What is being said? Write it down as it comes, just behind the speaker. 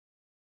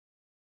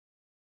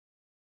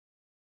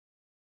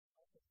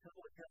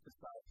heavily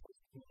emphasized was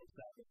the King of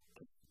Sabbath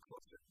coming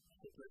closer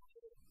to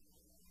Jerusalem.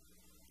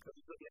 Because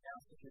it really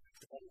announced the future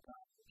ahead of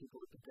time that people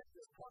would begin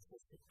this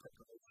process of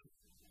preparation.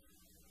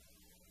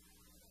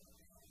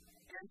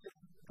 And in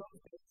those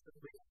days, at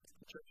least,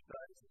 the church that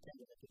I was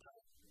attending at the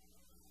time,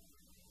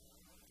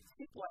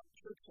 people like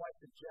church life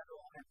in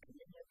general and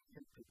communion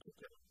in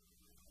particular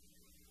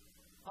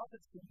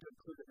often seem to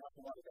include an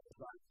awful lot of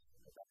anxiety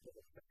about the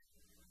whole thing.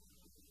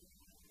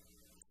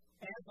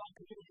 And while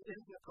communion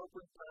is an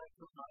appropriate time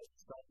for honest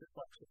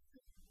self-reflection,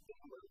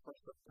 or for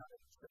some kind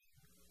of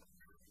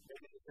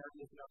maybe the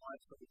areas in our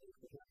lives that we need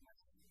forgiveness.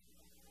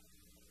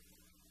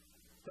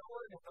 The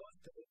Lord in those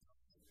days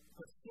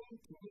was seen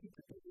to me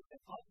to be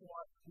an awful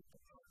lot of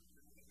people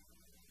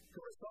who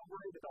were so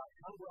worried about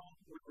how well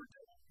we were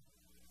doing,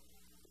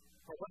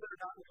 or whether or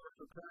not we were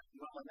preparing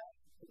well enough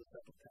for the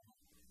second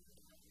coming.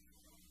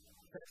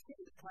 But it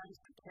seemed at times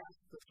to cast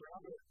this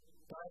rather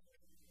dark,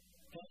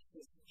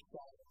 anxious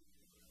shadow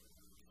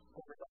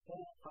over the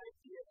whole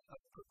idea of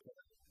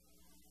preparing.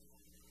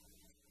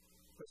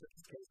 Which in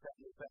this case had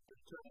the effect of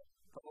turning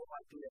the whole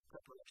idea of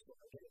preparation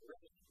and getting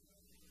ready.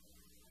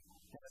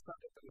 And it's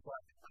something that was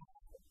like,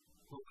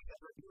 will we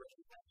ever be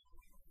ready now?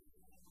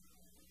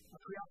 A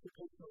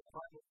preoccupation with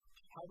finding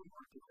how we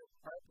were doing,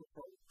 our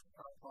performance,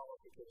 our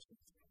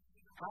qualifications,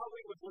 how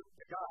we would look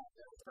to God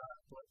as God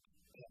looked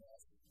in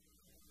us.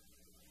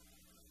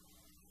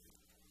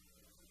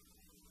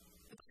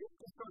 It seems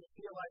to sort of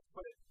feel like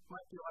what it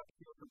might feel like if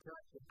you were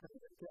preparing for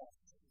coming to death.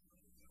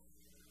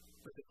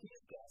 But the key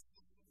is death.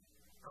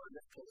 Or in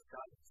this case,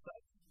 God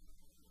himself.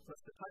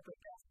 What's the type of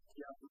guest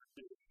you have to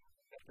do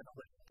that can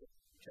allow you to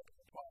check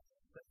the box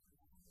that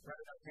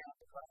rather than hand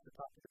across the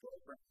top of the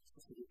boyfriend to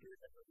see if you're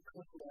going to be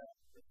clean down.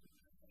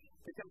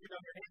 Because you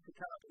know your name could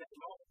come up at any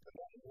moment, but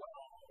then,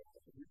 well,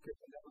 you could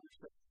never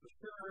say for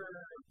sure,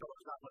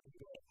 those not looking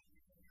good.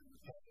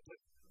 And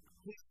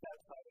he's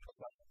satisfied with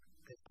what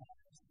good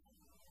times.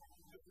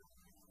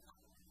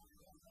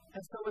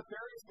 And so with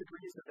various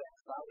degrees of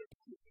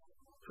anxiety,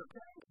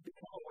 preparing to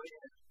become a way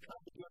to try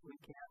to do what we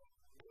can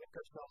to make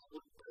ourselves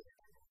look good,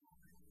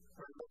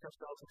 or to make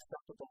ourselves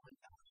acceptable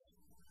enough,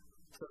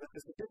 so that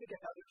the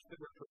significant others that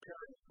we're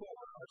preparing for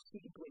are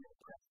suitably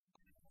impressed.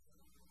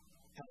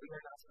 And we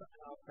are not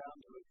somehow found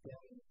to have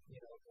been,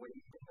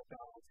 weighed in the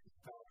balance and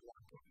found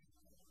wanting,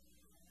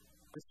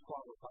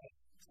 disqualified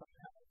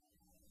somehow.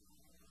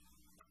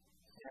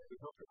 And we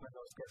hope that when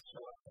those guests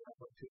show up, they don't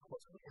look too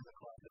closely in the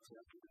closets and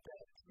under the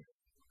bed.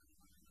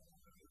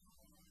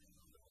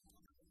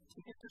 It's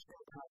an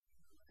interesting time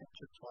in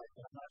church life,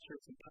 and I'm not sure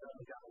it's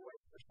entirely gone away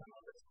for some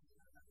of us.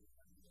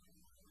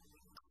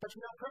 But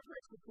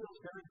preparation feels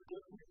very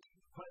different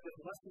when it is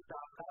less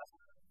about us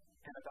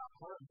and about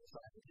our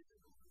anxiety,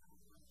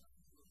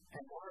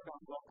 and more about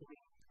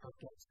welcoming our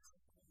guests,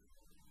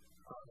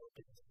 our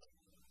guests,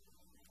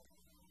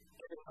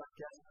 giving our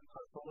guests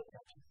our full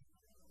attention,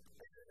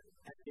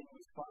 and being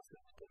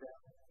responsive to them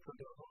for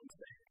their own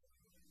sake.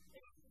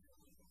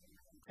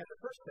 And the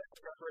first step of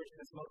preparation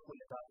is mostly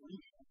about me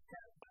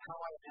and how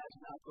I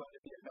imagine I'm going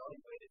to be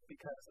evaluated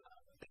because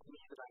it's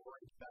me that I'm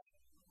worried about.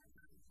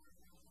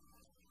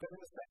 But in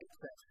the second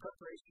step,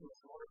 preparation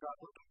is more about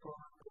looking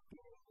forward to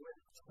being with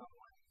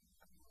someone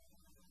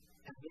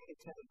and being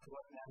attentive to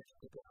what matters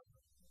to them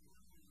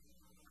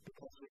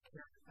because we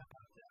care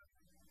about them.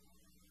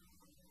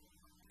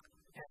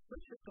 And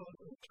which of those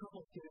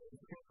internal feelings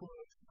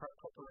influence our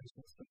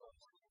preparations the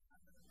most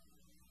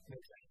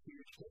makes a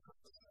huge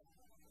difference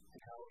in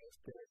how we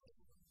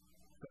experience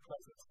the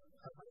presence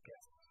of our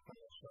guests when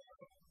they show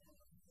up.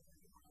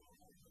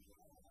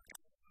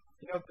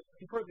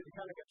 Before the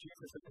coming of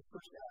Jesus in the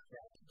first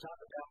advent, John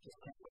the Baptist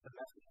came with a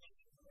message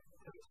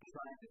that was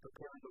designed to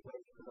prepare the way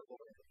for the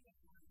Lord,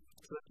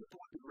 so that people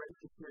would be ready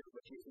to hear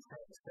what Jesus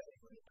had to say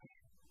when he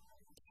came.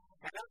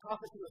 And that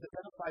prophecy was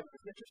identified with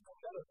this interesting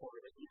metaphor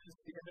that uses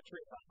the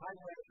imagery of a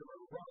highway or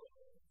a road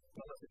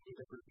that was in need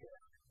of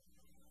repair.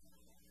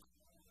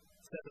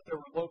 It said that there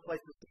were low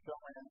places to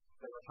fill in,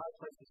 there were high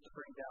places to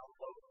bring down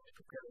low to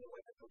prepare the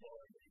way of the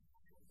Lord.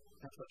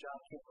 And so John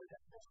came with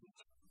that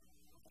message.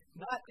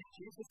 Not in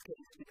Jesus'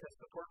 case because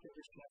the poor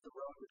condition of the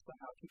road would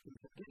somehow keep him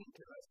from getting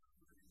to us,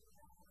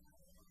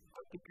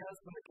 but because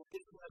when the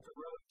condition of the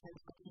road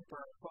tends to keep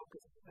our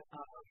focus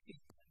on our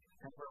feet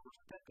and where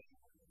we're stepping,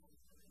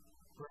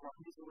 we're more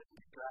easily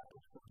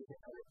distracted from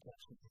giving our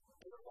attention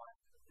to the one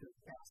who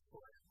asked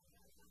for it.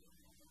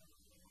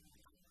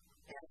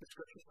 And the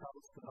scriptures tell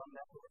us that on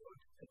that road,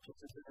 that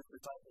Jesus and his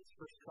disciples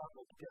first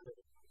traveled together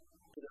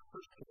to their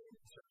first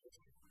communion service.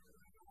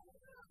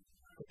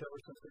 But there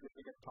were some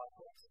significant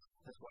potholes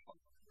as well.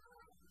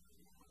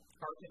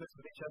 Arguments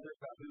with each other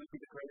about who would be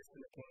the greatest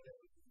in the kingdom,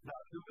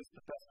 about who was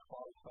the best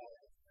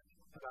qualified,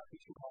 about who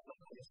should have the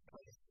highest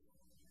place.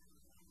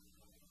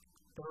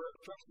 There were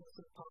obstructions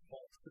and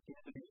potholes that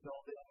needed to be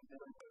filled in and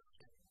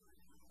removed.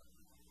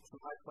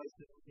 Some high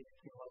places needed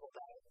to be leveled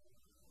out.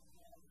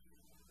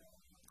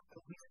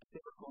 At least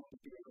they were going to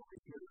be able to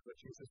hear what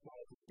Jesus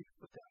wanted to speak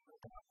with them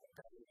about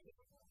that evening.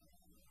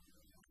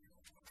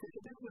 The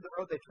condition of the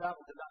road they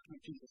traveled did not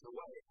keep Jesus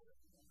away.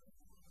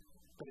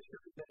 but it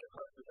sure made it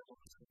hard for them to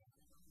listen.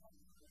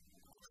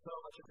 So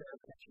much of their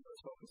attention was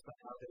focused on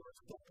how they were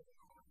stepping,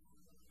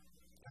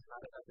 and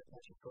not enough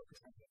attention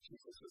focused on what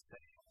Jesus was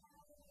saying.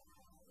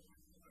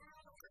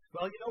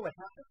 Well, you know what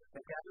happened?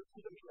 They gathered to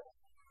the meal.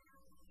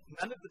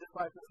 None of the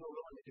disciples were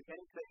willing to do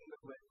anything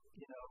that would,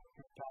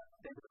 impact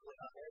negatively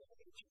on their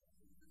image.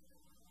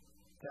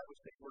 That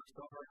which they worked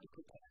so hard to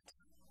protect.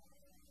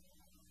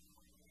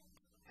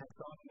 And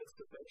so in the midst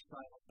of their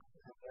silence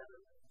and their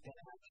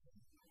inaction,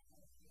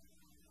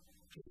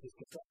 Jesus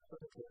gets up for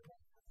the table,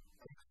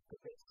 takes the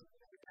basin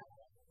and the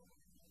towel,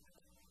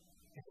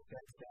 and he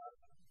bends down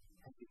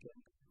and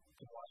begins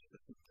to wash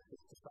the feet of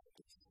his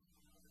disciples.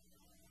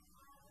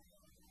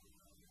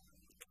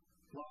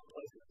 Long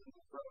places in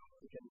the road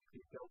begin to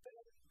be filled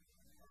in,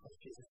 as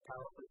Jesus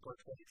powerfully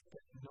portrays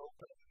that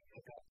nobody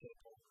at that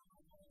table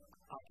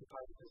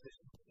occupied a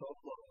position so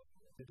low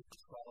that it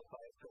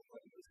disqualified from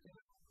what he was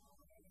doing.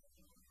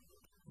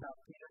 Not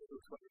Peter, who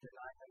was going to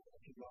deny him in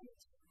a few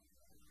moments.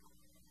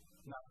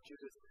 Not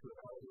Judas, who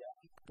had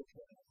already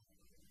betrayed him.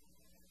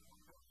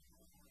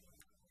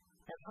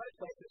 And high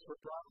places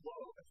were brought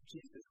low as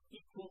Jesus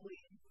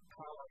equally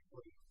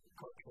powerfully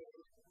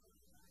portrayed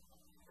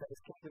that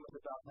his kingdom was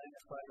about laying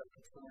aside our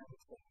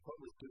concerns and what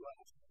was due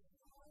us,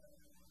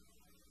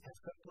 and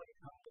simply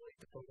and humbly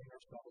devoting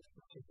ourselves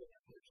to the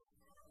others,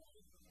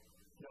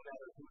 no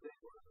matter who they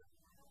were,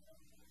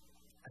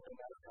 and no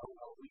matter how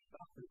well we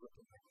thought we were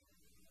doing.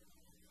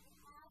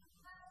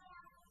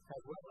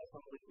 As well as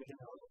humbly being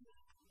our own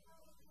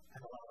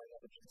and allowing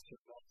others to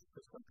serve us,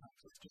 because sometimes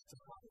it's just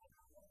as hard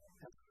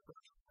as the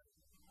first.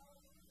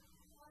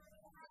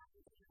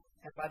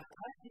 And by the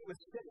time he was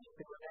finished,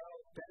 they were now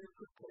better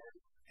prepared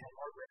and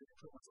more ready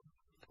to listen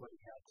to what he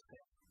had to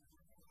say.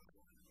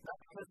 Not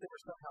because they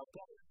were somehow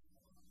better,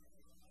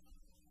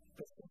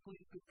 but simply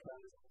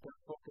because their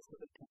focus of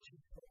attention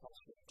was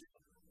elsewhere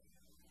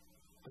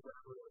to where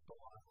it really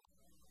belonged.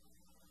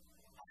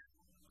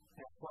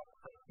 And what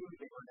who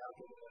they were now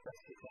giving the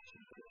best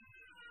attention to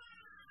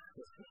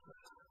was Jesus.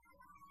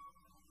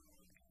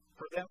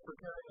 For them,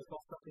 preparing was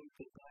not something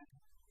they did,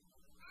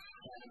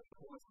 and it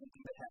was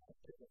something that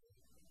happened to them.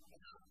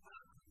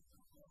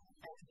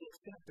 And to the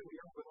extent that we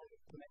are willing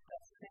to make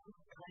that same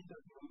kind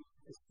of move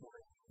this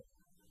morning,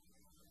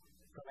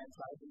 from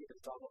anxiety that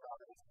is all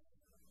about us,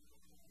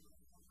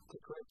 to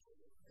grace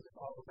that is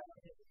all about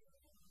Him,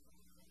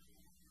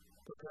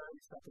 preparing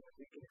is something that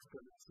we can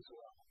experience as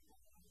well.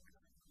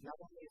 Not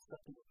only is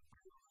something we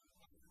do,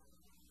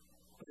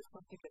 but it's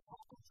something that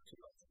happens to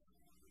us.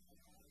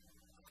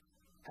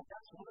 And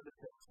that's one of the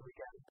things we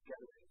gather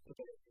together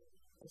today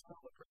to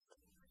celebrate,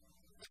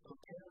 to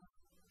prepare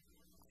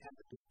and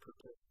to be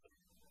prepared.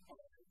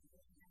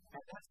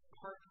 And that's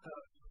part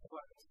of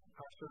what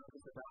our service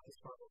is about this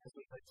morning, because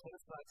we have set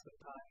aside some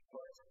time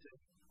for us to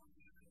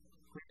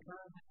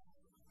return,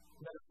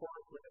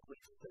 metaphorically at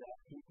least, to that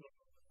evening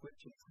with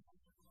Jesus,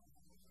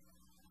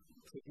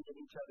 to be in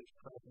each other's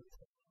presence,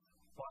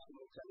 washing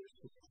each other's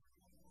feet,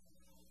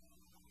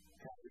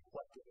 and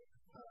reflecting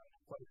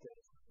what it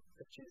is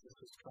that Jesus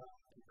was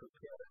trying to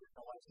prepare in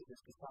the lives of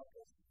his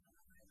disciples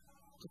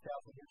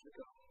 2,000 years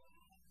ago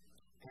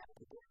and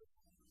today.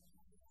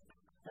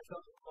 And so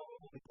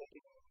we'll be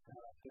taking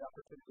the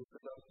opportunity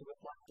for those who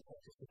would like to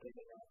participate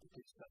in that to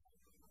do so.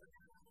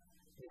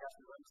 We have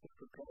some rooms that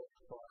prepare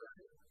for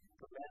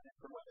men and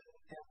for women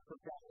and for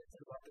families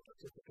who like to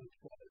participate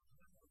together.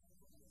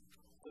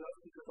 For those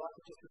who would like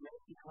to just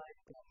remain behind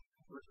and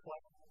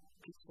reflect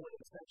peacefully in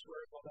the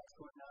sanctuary while that's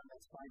going on,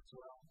 that's fine as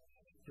well.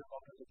 You're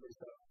welcome to do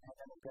so. And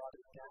then we'll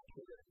gather down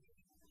here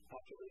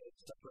after we have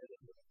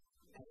separated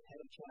and had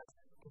a chance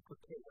to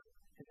prepare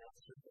in that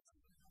service.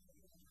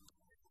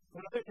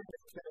 One other thing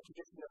that's been a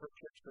tradition of our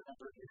church for a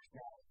number of years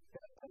now,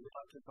 that I would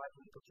like to invite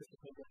you to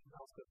participate in and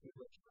also be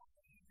with you,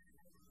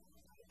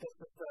 is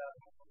that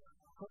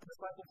what the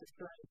disciples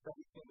experienced that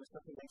evening was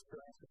something they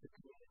experienced with the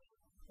community.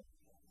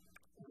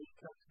 We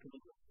come to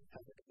community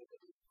as a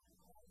community.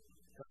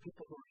 There are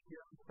people who are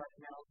here right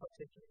now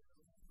partaking,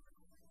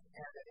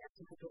 and in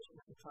anticipation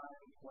of the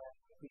time when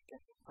we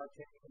can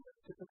partake in the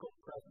physical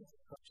presence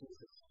of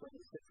Jesus when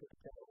he sits at the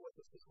table with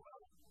us as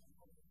well.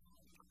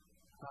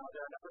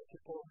 There are a number of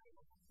people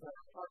that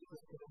are part of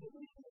this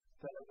community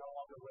that are no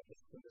longer with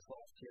us in this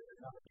last year. And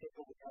on the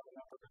table we have a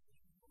number of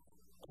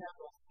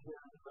candles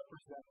here that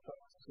represent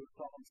folks who have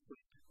fallen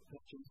asleep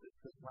with Jesus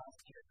this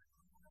last year.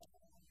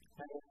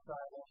 And if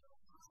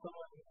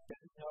someone that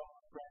you know,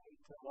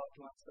 friends, a loved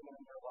one, someone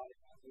in their life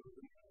who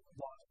we've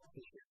lost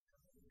this year,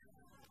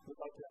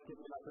 we'd like to give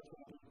you an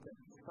opportunity to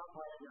stop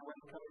by on your way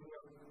coming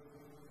here.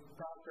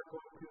 After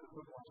going through the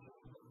food luncheon,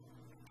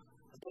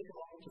 to take a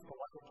moment to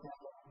light a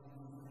candle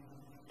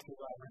to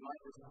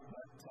remind us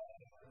that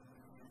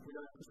we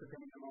are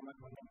anticipating a moment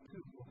when we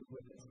too will be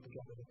with us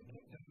together in the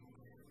kingdom,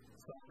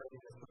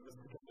 celebrating the service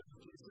together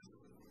with Jesus.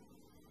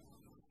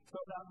 So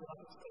now we'll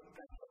have to take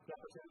the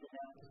opportunity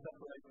now to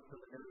separate from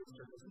the various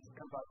services,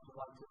 come back to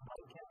light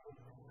a candle,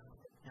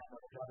 and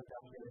we'll gather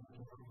down here in the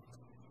kingdom.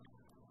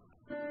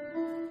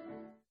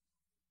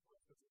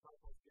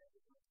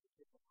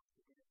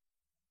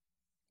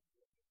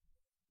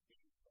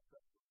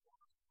 special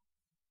force.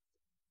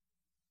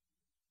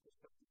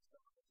 There's something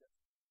special with that.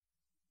 What the rest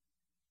of us are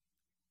supposed to for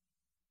Canada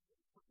to not think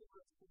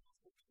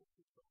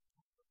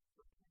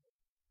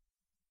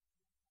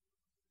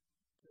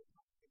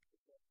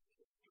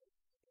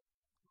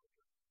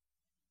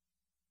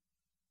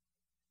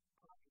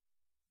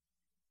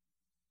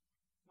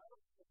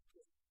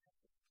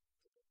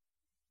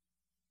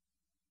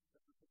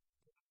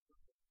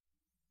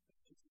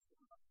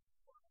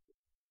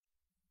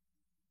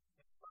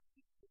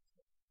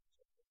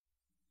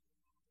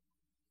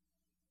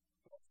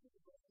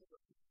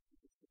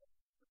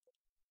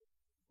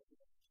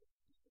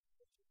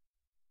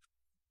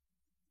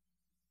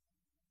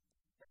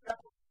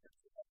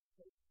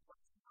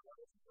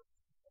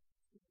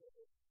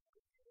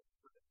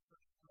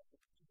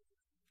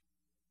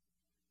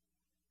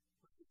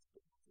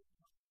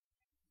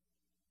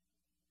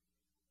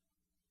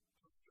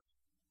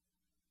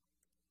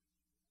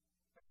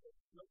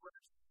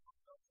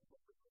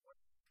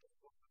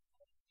that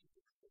that is just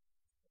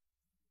closure.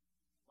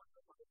 Caution.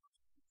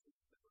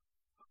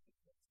 Not only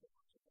does it just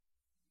happen today,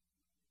 but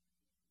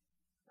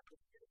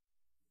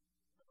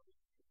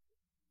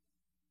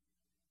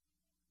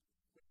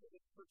we can take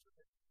it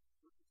further. That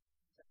Jesus is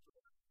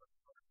not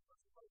for us.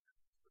 And finally,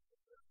 it's not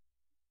just us.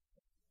 But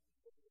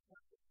also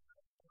the rest of us who is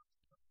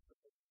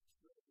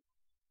today.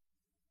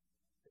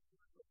 No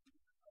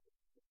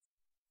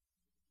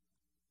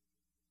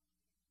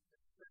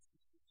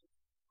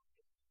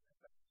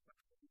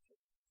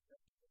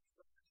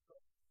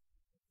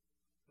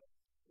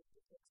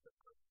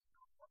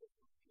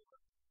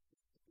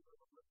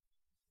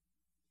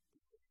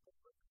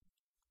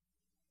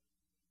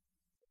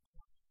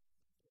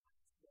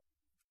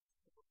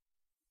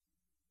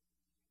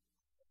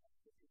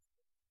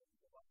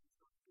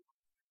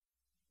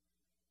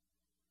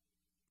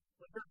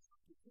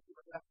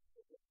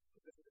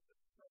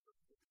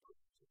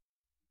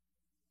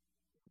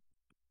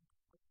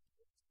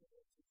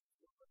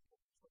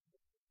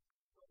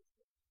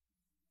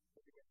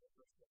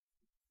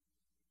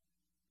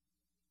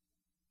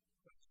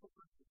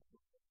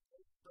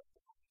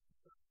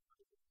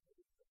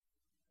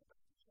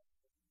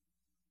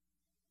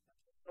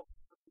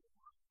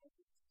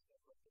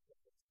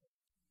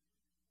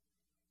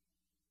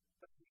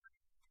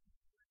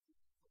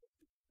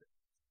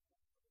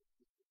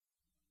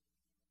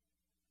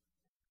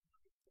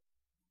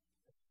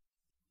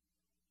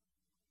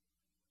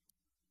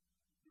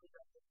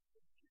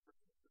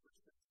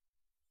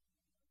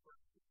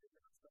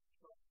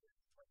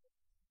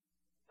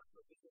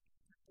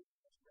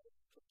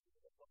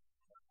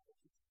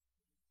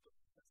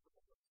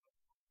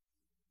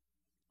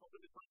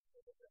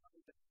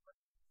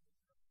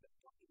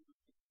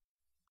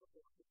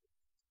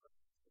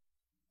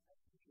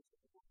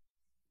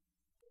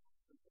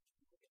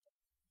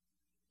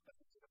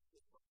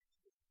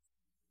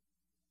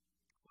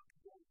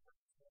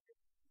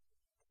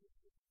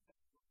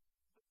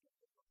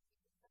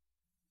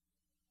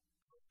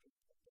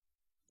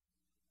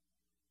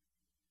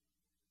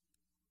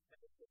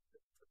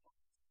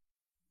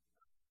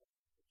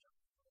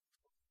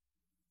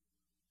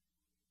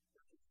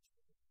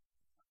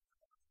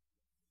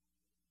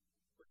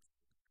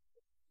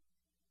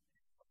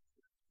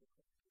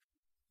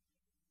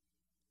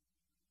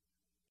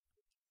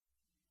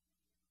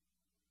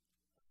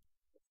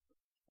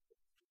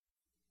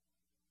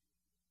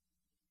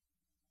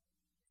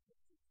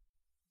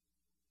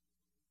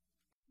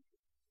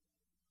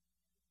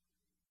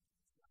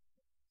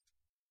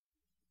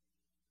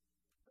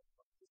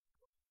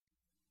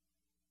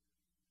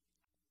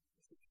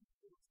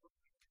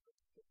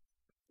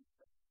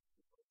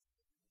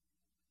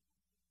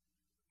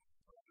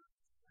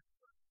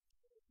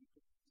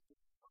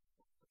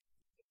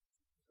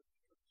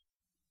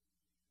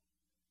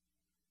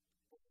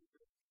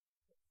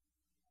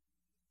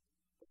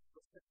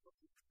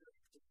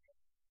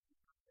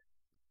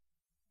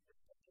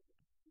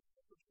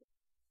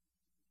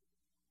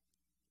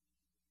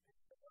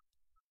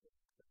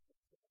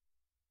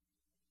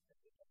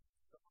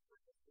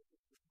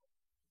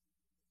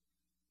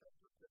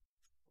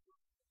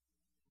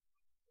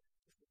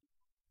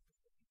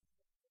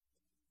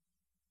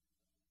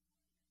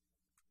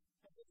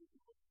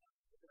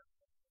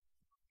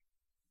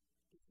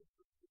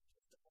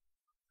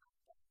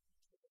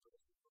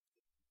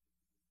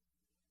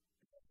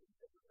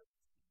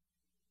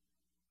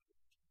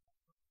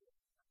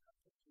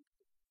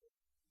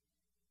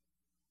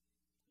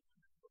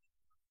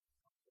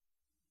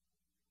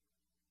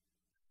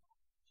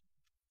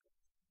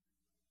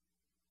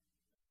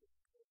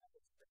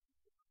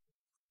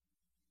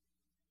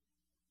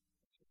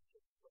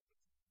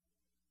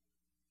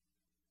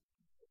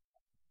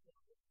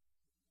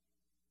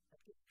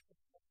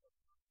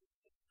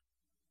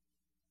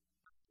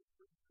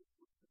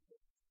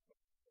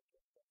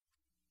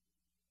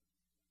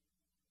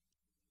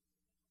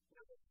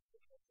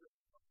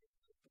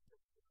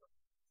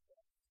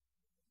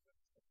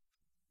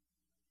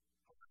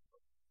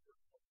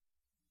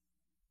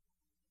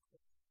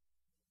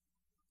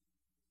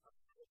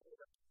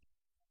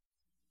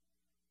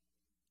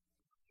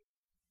words.